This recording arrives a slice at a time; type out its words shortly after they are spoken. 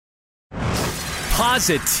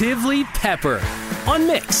Positively Pepper on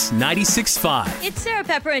Mix 96.5. It's Sarah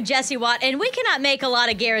Pepper and Jesse Watt, and we cannot make a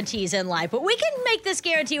lot of guarantees in life, but we can make this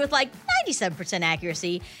guarantee with like 97%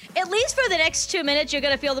 accuracy. At least for the next 2 minutes, you're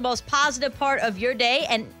going to feel the most positive part of your day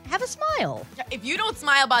and have a smile. If you don't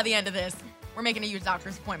smile by the end of this, we're making a huge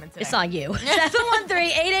doctor's appointment today. It's on you.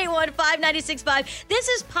 713-881-5965. This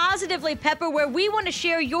is Positively Pepper, where we want to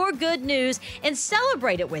share your good news and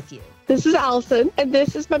celebrate it with you. This is Allison, and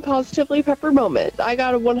this is my Positively Pepper moment. I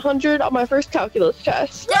got a 100 on my first calculus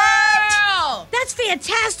test. Girl! That's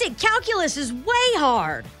fantastic. Calculus is way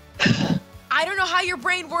hard. I don't know how your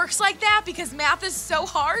brain works like that because math is so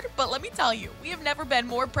hard, but let me tell you, we have never been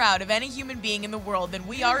more proud of any human being in the world than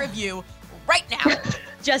we are of you right now.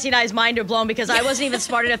 Jesse and I's mind are blown because I wasn't even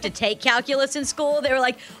smart enough to take calculus in school. They were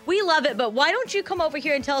like, we love it, but why don't you come over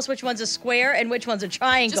here and tell us which one's a square and which one's a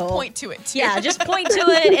triangle? Just point to it. Yeah, just point to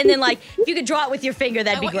it, and then like if you could draw it with your finger,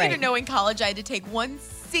 that'd be great. I want you to know in college I had to take one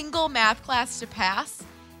single math class to pass,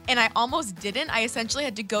 and I almost didn't. I essentially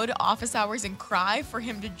had to go to office hours and cry for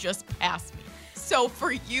him to just pass me. So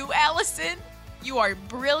for you, Allison, you are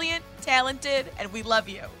brilliant, talented, and we love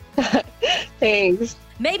you. Thanks.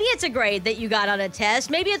 Maybe it's a grade that you got on a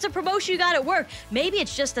test. Maybe it's a promotion you got at work. Maybe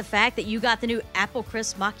it's just the fact that you got the new Apple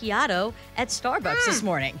Crisp Macchiato at Starbucks this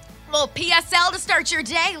morning. Well, PSL to start your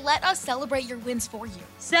day. Let us celebrate your wins for you.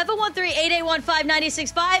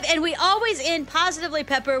 713-881-5965. And we always end Positively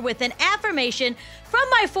Pepper with an affirmation from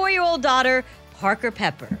my 4-year-old daughter, Parker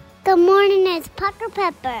Pepper. Good morning, it's Parker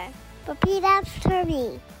Pepper. Repeat after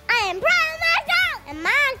me. I am proud of myself and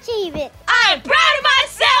my achievements. I am proud of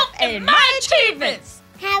myself and my achievements.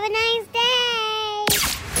 Have a nice day.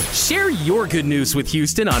 Share your good news with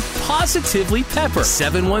Houston on Positively Pepper.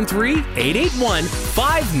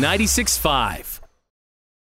 713-881-5965.